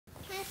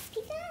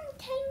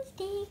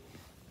Day?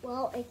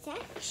 Well, it's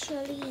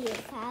actually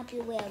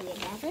February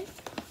 11th,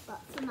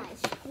 but for my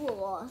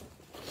school,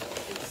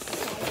 it's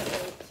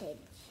celebrated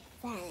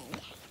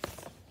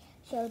Valentine's.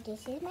 So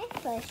this is my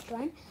first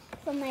one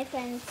from my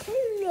friend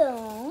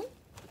Salone.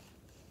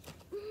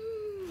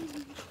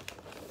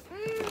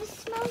 It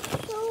smells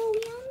so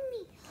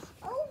yummy.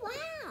 Oh,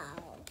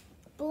 wow.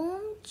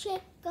 Boom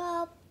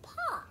chicka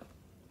pop.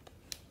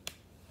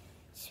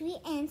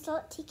 Sweet and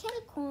salty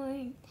kettle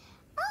corn.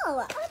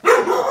 Oh, okay.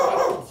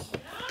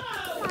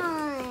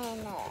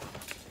 Fun.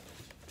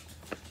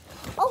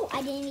 Oh,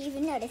 I didn't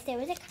even notice there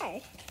was a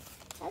card.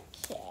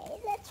 Okay,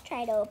 let's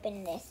try to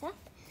open this up.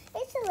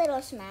 It's a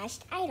little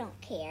smashed. I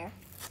don't care.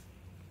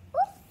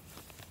 Ooh.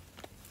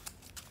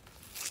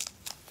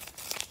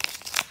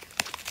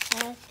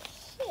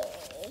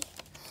 Okay.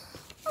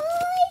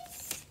 Oh, it's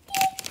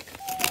stickers,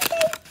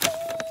 I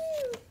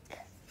think.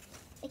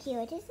 Okay,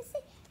 what does this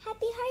say?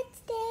 Happy Hearts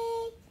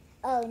Day.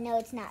 Oh, no,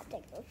 it's not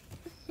stickers.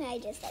 I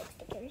just like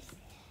stickers.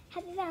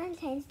 Happy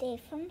Valentine's Day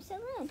from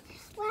Salone.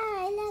 Wow,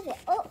 I love it.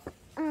 Oh,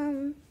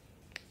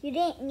 you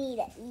didn't need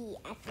an E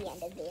at the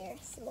end of there,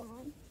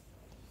 Salone.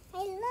 I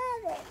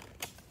love it.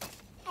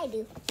 I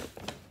do.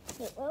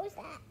 Wait, what was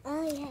that?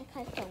 Oh, yeah,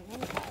 custom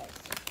ring cards.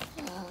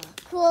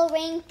 Cool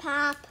ring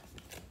pop.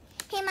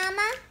 Hey,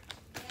 Mama.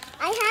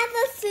 I have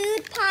a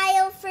food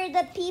pile for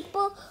the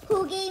people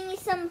who gave me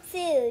some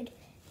food.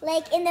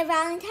 Like in the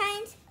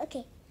Valentine's.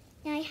 Okay.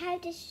 Now I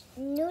have this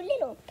new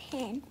little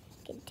pen.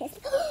 I can test.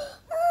 Oh,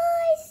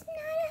 it's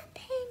not a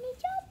pen.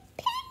 It's a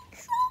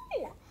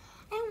pencil.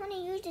 I want to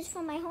use this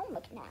for my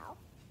homework now.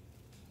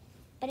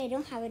 But I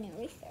don't have an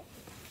eraser.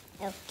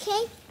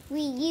 Okay.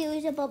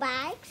 Reusable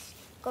bags.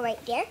 Go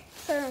right there.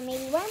 For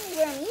maybe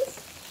wormies.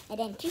 And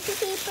then tissue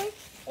paper.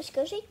 It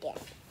goes right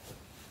there.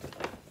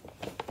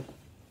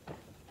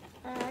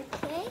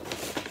 Okay.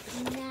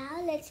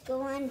 Now let's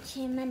go on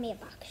to my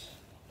mailbox.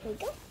 Here we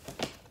go.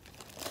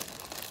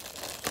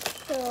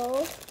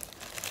 So,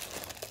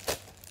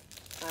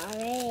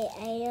 alright,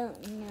 I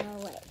don't know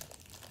what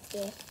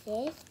this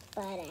is,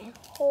 but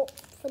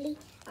hopefully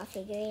I'll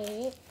figure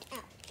it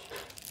out.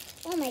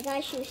 Oh my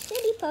gosh, you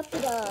silly puppy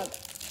dog.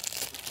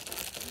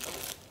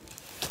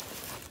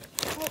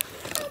 Oh,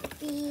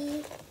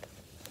 puppy.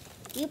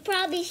 You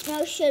probably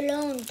smell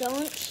Salone,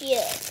 don't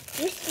you?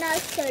 You smell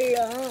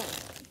Salone.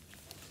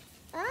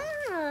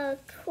 Oh,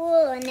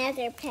 cool,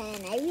 another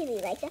pen. I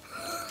really like that.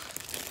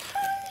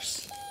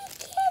 Hershey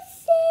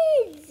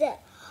Kisses.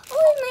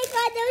 Oh my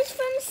God, that was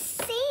from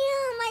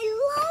Sam. I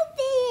love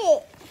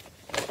it.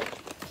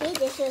 Okay,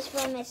 this was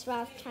from Miss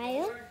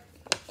Rothschild.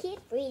 Keep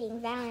reading,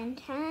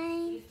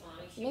 Valentine.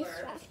 Miss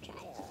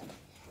Rothschild.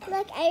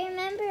 Look, I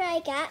remember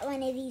I got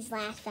one of these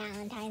last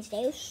Valentine's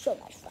Day. It was so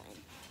much fun.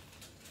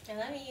 I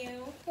love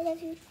you. I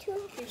love you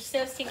too. You're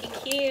so stinking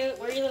cute.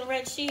 Where are your little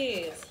red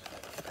shoes?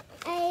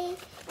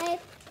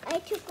 I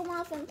took them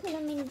off and put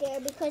them in there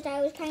because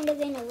I was kind of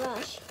in a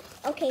rush.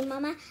 Okay,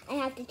 Mama, I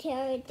have to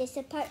tear this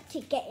apart to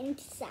get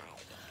inside.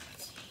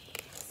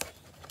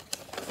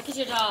 Look at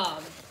your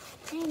dog.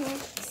 I know.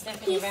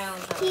 Stephanie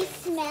Valentine. He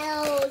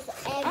smells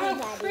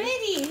everybody. Oh,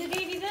 pretty. Who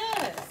gave you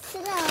this?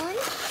 Salone.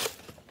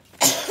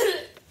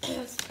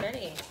 It's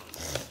pretty.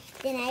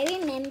 Then I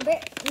remember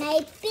my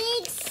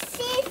big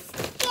sis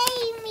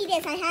gave me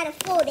this. I had to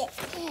fold it.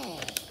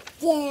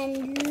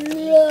 Then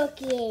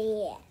look at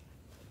it.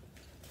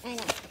 I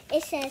know.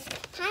 It says,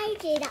 "Hi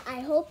Jada,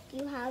 I hope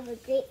you have a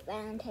great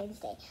Valentine's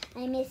Day.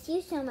 I miss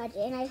you so much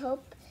and I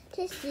hope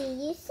to see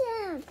you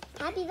soon.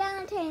 Happy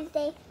Valentine's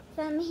Day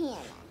from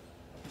Hannah."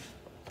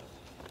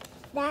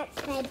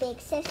 That's my big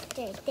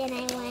sister. Then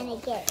I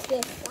want to get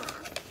this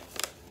off.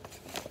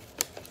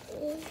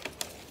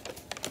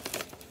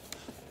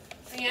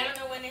 I don't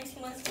know when Nancy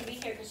wants to be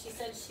here because she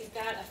said she's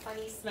got a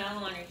funny smell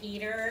on her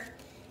heater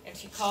and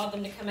she called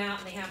them to come out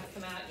and they haven't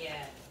come out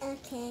yet.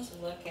 Okay. So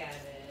look at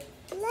it.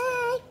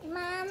 Look,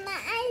 Mama,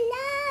 I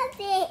love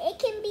it. It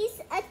can be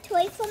a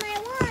toy for my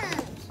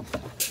wand.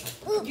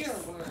 Oops, You're a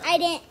worm.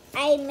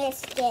 I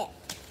missed it.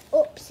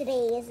 Oops,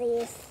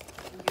 daisies.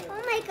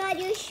 Oh my God,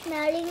 you're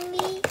smelling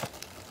me?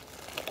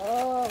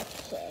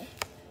 Okay.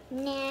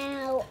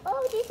 Now,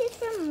 oh, this is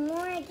from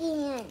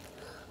Morgan.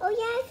 Oh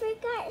yeah, I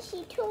forgot.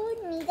 She told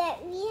me that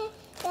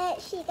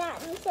she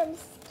got me some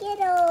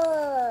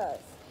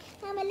Skittles.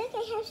 Mama, look,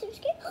 I have some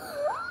Skittles.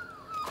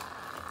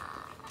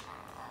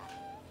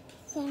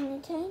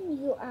 Valentine,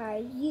 you are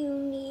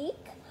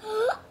unique.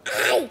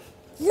 I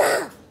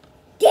love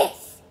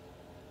this.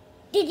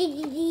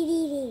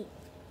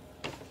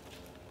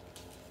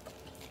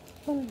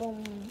 Boom,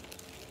 boom.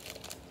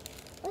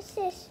 What's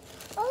this?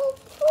 Oh,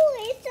 cool.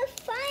 It's a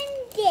fun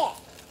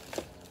gift.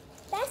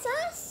 That's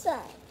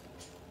awesome.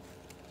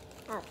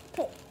 I'll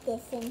put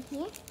this in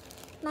here.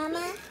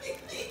 Mama.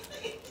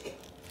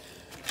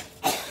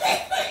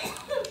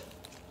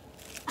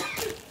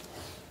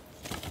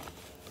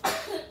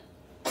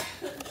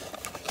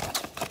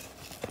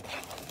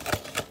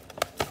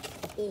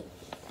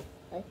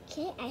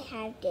 Okay, I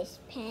have this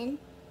pen.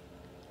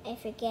 I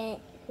forget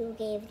who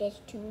gave this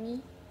to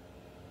me.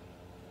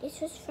 This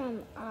was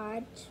from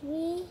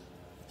Audrey.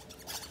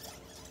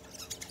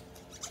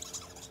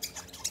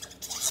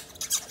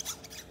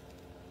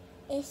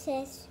 It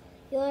says,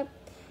 you're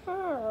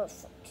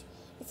perfect.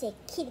 It's a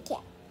kitty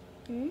cat.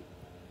 Hmm?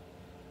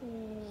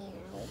 Meow,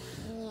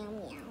 meow,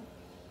 meow.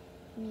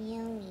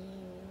 Meow,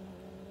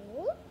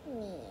 meow.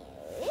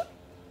 Meow,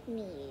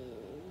 meow.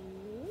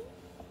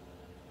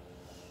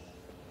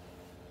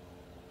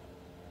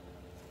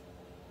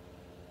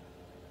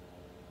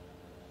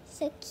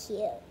 So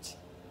cute.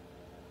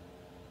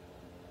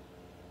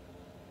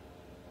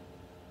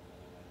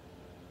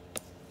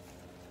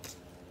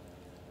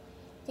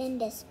 Then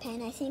this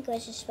pen, I think,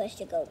 was supposed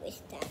to go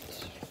with that.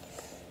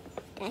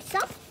 That's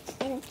all.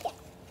 And yeah.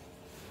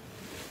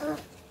 Oh,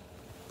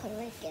 put it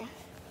right there.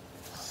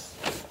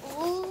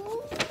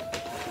 Ooh.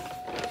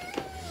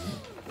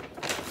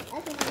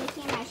 Okay, let me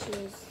clean my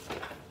shoes.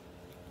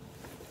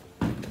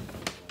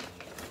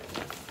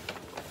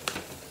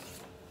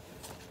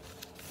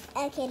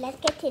 Okay, let's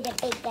get to the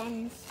big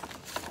guns.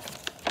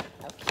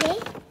 Okay.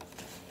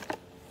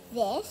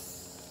 This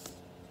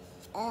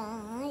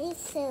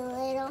it's a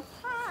little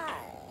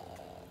hard.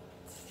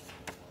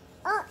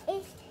 Oh,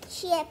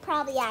 she had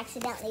probably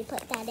accidentally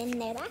put that in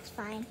there. That's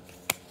fine.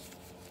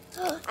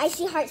 Oh, I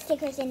see heart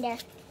stickers in there.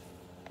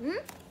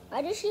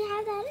 Why does she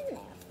have that in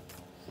there?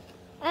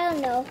 I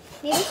don't know.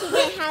 Maybe she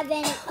didn't have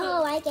any.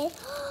 Oh, I get a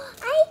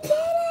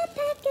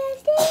pack of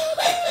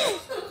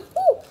stickers.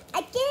 Woo!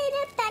 I get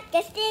a pack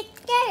of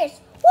stickers.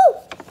 Woo!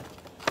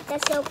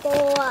 That's so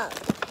cool.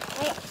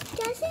 It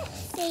doesn't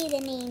say the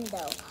name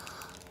though.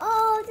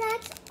 Oh,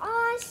 that's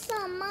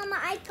awesome, Mama.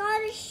 I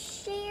got a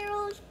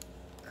Cheryl's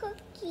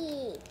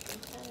cookie.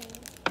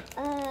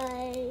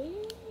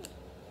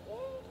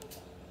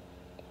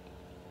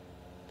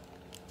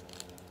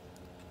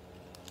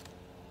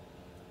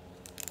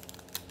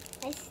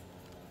 It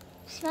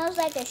smells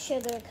like a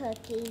sugar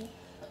cookie.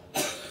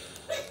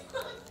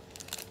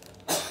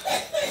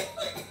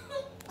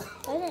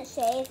 Doesn't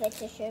say if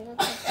it's a sugar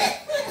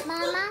cookie.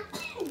 Mama,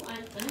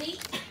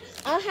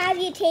 I'll have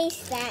you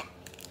taste that.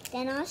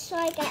 Then also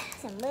I got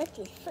some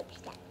Welch's Fruit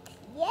Snacks.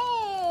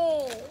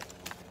 Yay!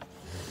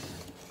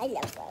 I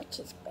love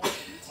Welch's brand.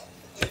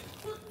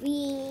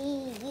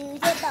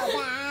 Reusable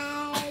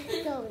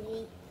bags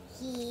over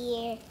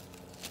here.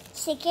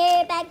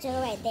 Secure bags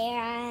are right there.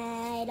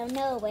 I don't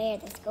know where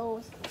this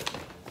goes.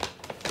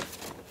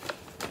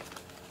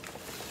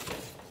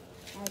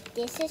 Now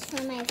this is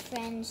for my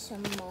friend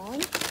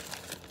Simone.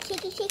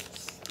 Chicky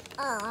chicks.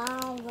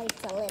 Oh,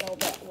 it's a little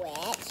bit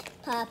wet.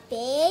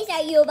 Puppies,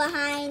 are you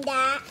behind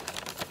that?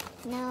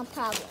 No,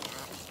 probably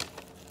not.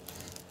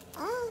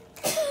 Oh,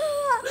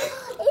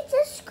 it's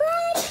a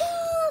scratch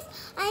off.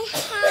 I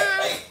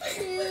have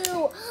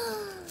to.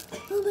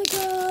 Oh my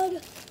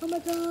god. Oh my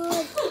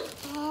god.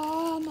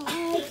 Oh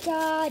my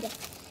god.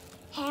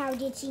 How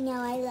did she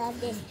know I love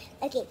this?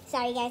 Okay,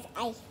 sorry guys.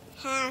 I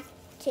have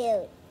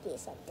to do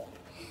something.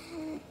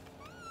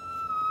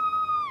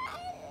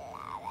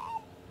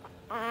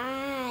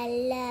 I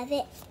love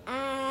it.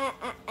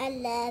 I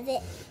love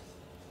it.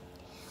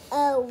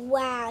 Oh,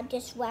 wow.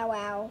 Just wow,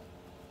 wow.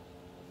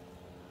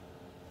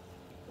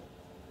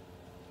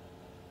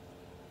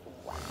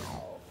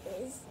 Wow.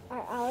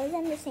 Are all of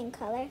them the same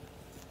color?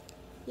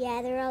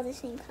 Yeah, they're all the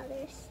same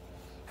colors.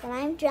 But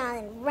I'm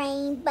drawing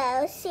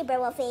Rainbow Super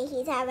Wolfie.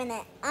 He's having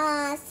an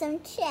awesome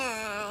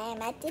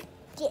time at the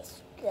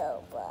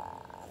disco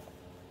ball.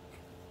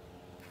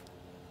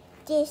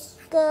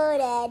 Disco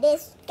da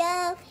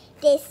disco.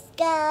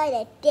 Disco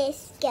da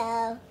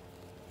disco.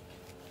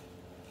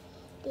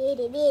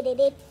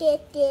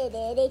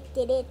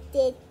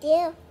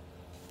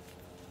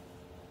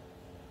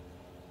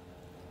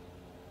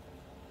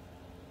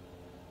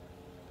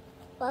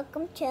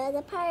 Welcome to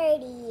the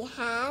party.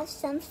 Have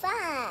some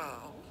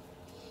fun.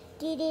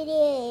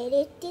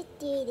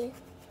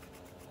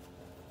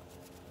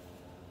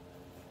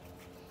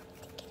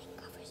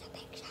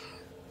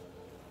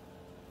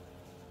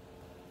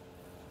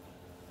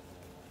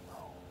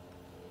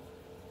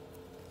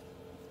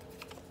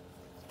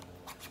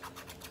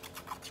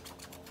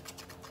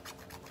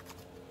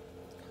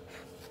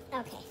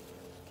 Okay,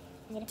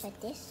 I'm gonna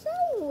put this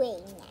away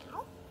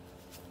now.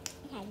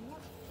 I had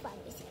enough fun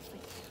with this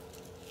one.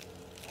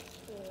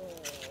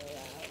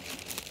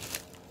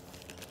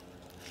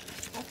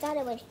 I thought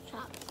it was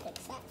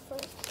chopsticks at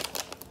first.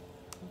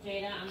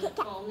 Jada, I'm gonna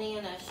call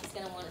Nana. She's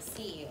gonna want to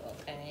see you,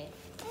 okay?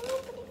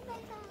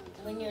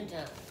 When you're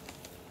done.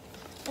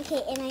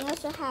 Okay, and I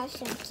also have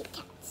some Kit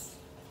Kats.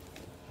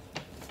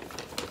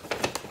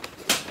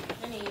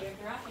 Honey, you're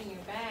dropping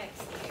your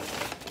bags here.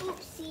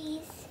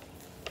 Oopsies.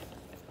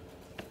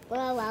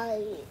 Well,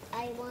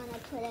 I want to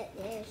put it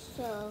there,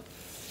 so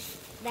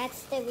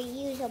that's the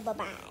reusable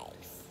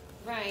bags.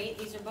 Right,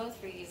 these are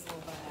both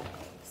reusable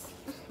bags.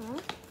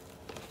 Uh-huh.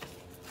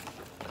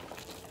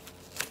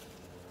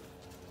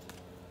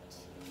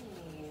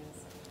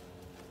 Jeez.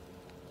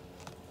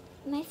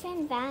 My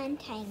friend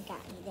Valentine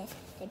got me this,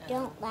 the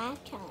Don't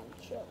Latch On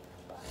joke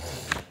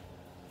book.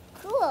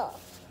 Cool.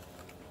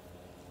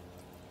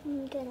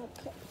 I'm gonna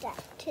put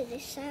that to the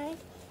side.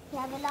 We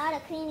have a lot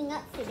of cleaning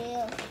up to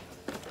do.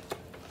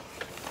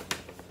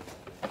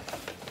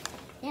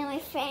 Now my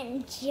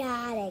friend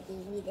Jada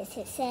gave me this.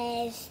 It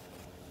says,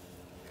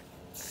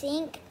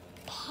 think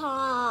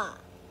positive.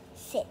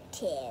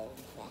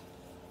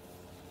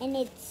 And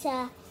it's,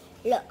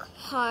 look,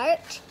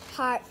 heart,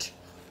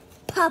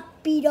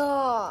 puppy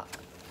dog.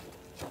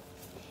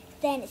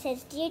 Then it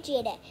says, Dear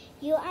Jada,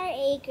 you are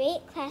a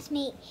great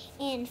classmate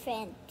and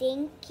friend.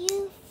 Thank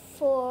you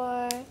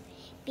for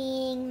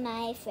being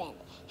my friend.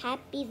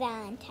 Happy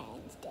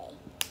Valentine's Day.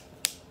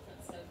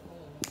 That's so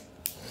cool.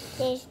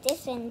 There's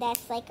this one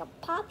that's like a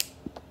poppy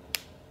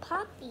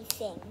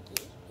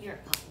thingy. You're a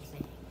poppy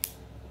thing.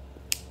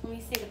 Let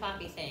me see the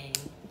poppy thing.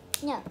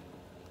 No.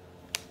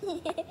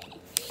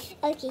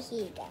 Okay,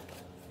 here you go.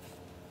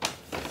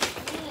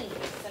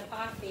 It's a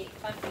poppy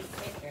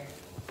sticker.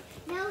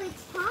 No,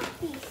 it's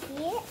poppy,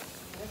 see it?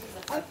 This is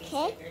a poppy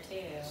Okay. sticker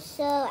too.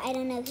 So, I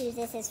don't know who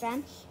this is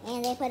from,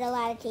 and they put a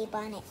lot of tape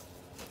on it.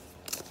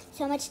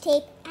 So much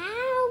tape.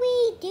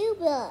 Owie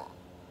dooba.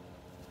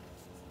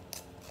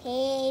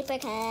 Paper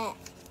cut.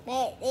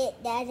 But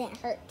it doesn't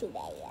hurt too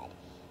bad.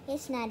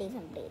 It's not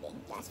even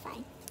bleeding. That's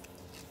fine.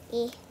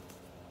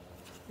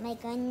 My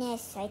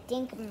goodness, I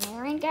think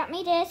Marin got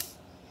me this.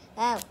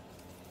 Oh.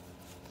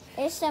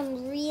 There's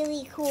some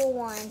really cool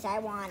ones I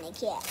want to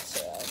get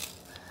too.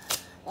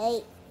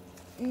 Like,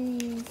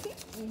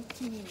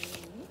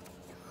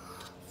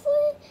 For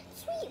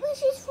sweet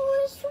wishes for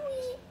a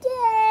sweet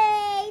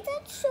day.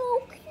 That's so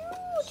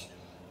cute.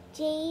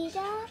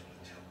 Jada,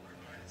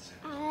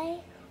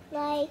 I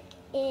like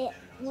it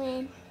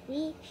when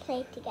we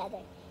play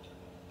together.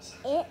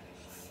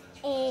 It's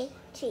a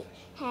treat.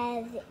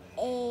 Have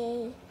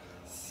a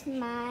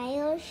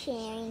smile,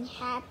 sharing,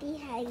 happy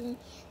hugging.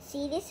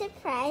 See the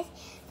surprise.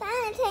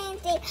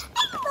 Valentine's Day.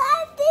 I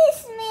love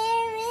this,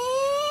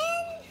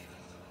 Marin.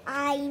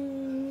 I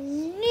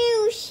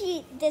knew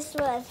this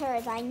was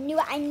hers. I knew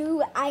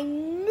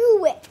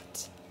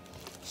it.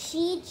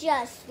 She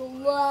just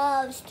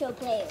loves to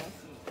play with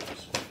me.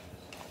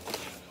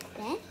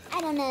 Then,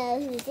 I don't know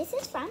who this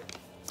is from.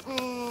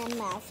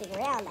 I'll figure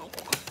it out like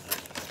that.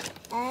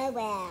 Oh,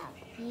 well,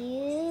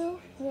 you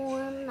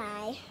warm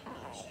my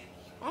heart.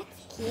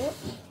 That's cute.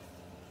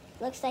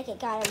 Looks like it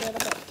got a little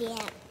bit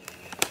damp.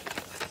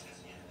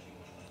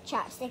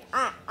 Chopstick,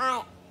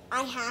 I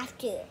have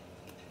to.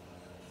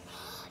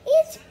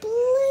 It's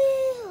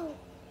blue.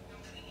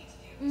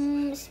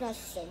 It smells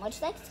so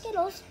much like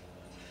Skittles.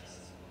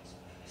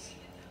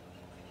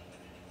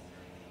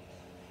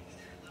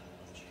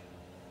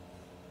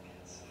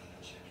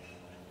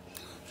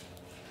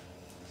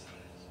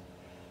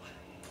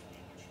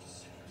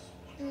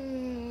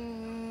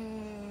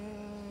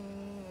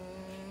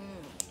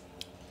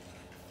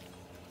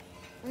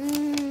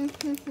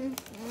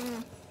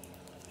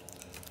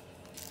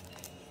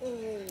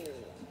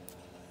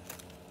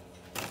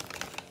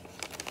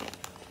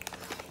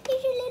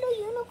 Here's your little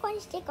unicorn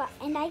sticker,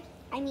 and I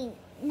mean,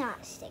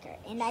 not sticker,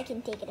 and I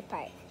can take it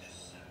apart.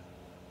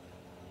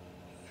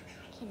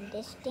 Can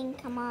this thing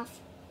come off?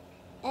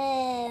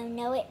 Oh,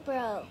 no, it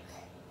broke.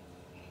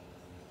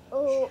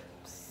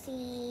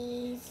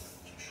 Oopsies.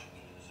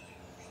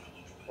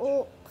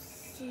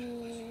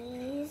 Oopsies.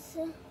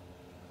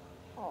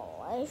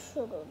 Oh, I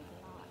should have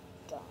not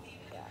done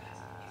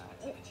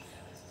that.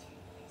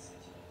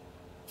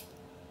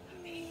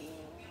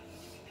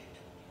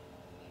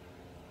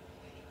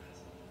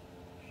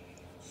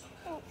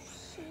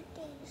 Oopsie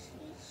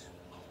daisies.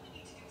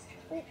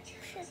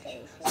 Oopsie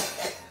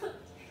daisies.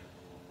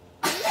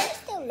 It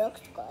still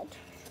looks good.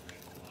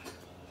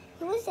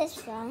 Who is this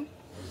from?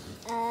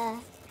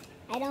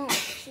 I don't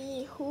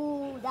see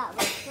who that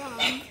was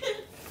from,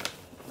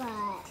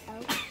 but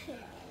okay.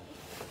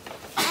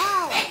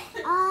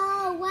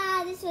 Oh,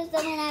 wow, this was the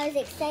one I was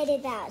excited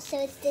about. So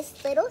it's this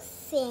little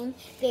thing,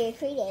 very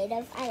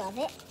creative. I love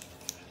it.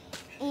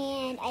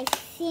 And I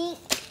think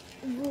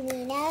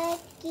Lena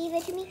gave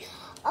it to me.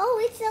 Oh,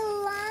 it's a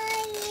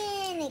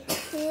lion.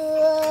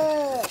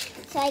 Cool.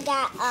 So I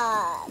got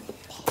a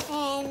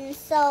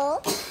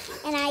pencil,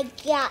 and I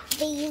got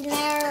these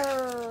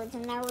nerds.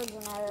 I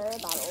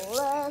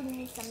love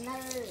me some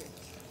nerds.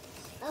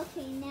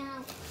 Okay,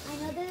 now, I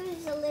know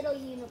there's a little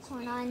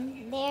unicorn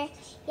on there.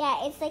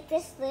 Yeah, it's like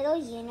this little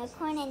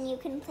unicorn, and you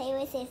can play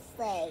with its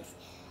legs.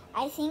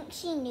 I think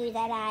she knew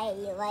that I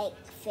like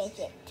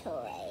fidget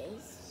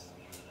toys.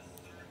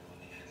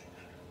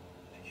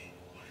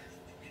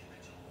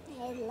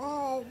 I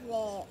love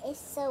it. It's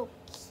so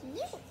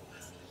cute.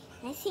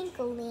 I think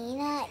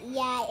Lena,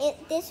 yeah,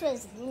 this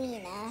was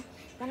Lena.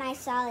 When I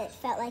saw it, it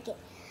felt like it.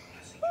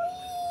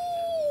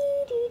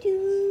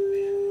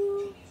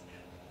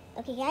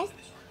 Okay, guys.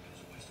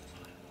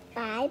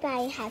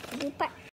 Bye-bye. Have to do part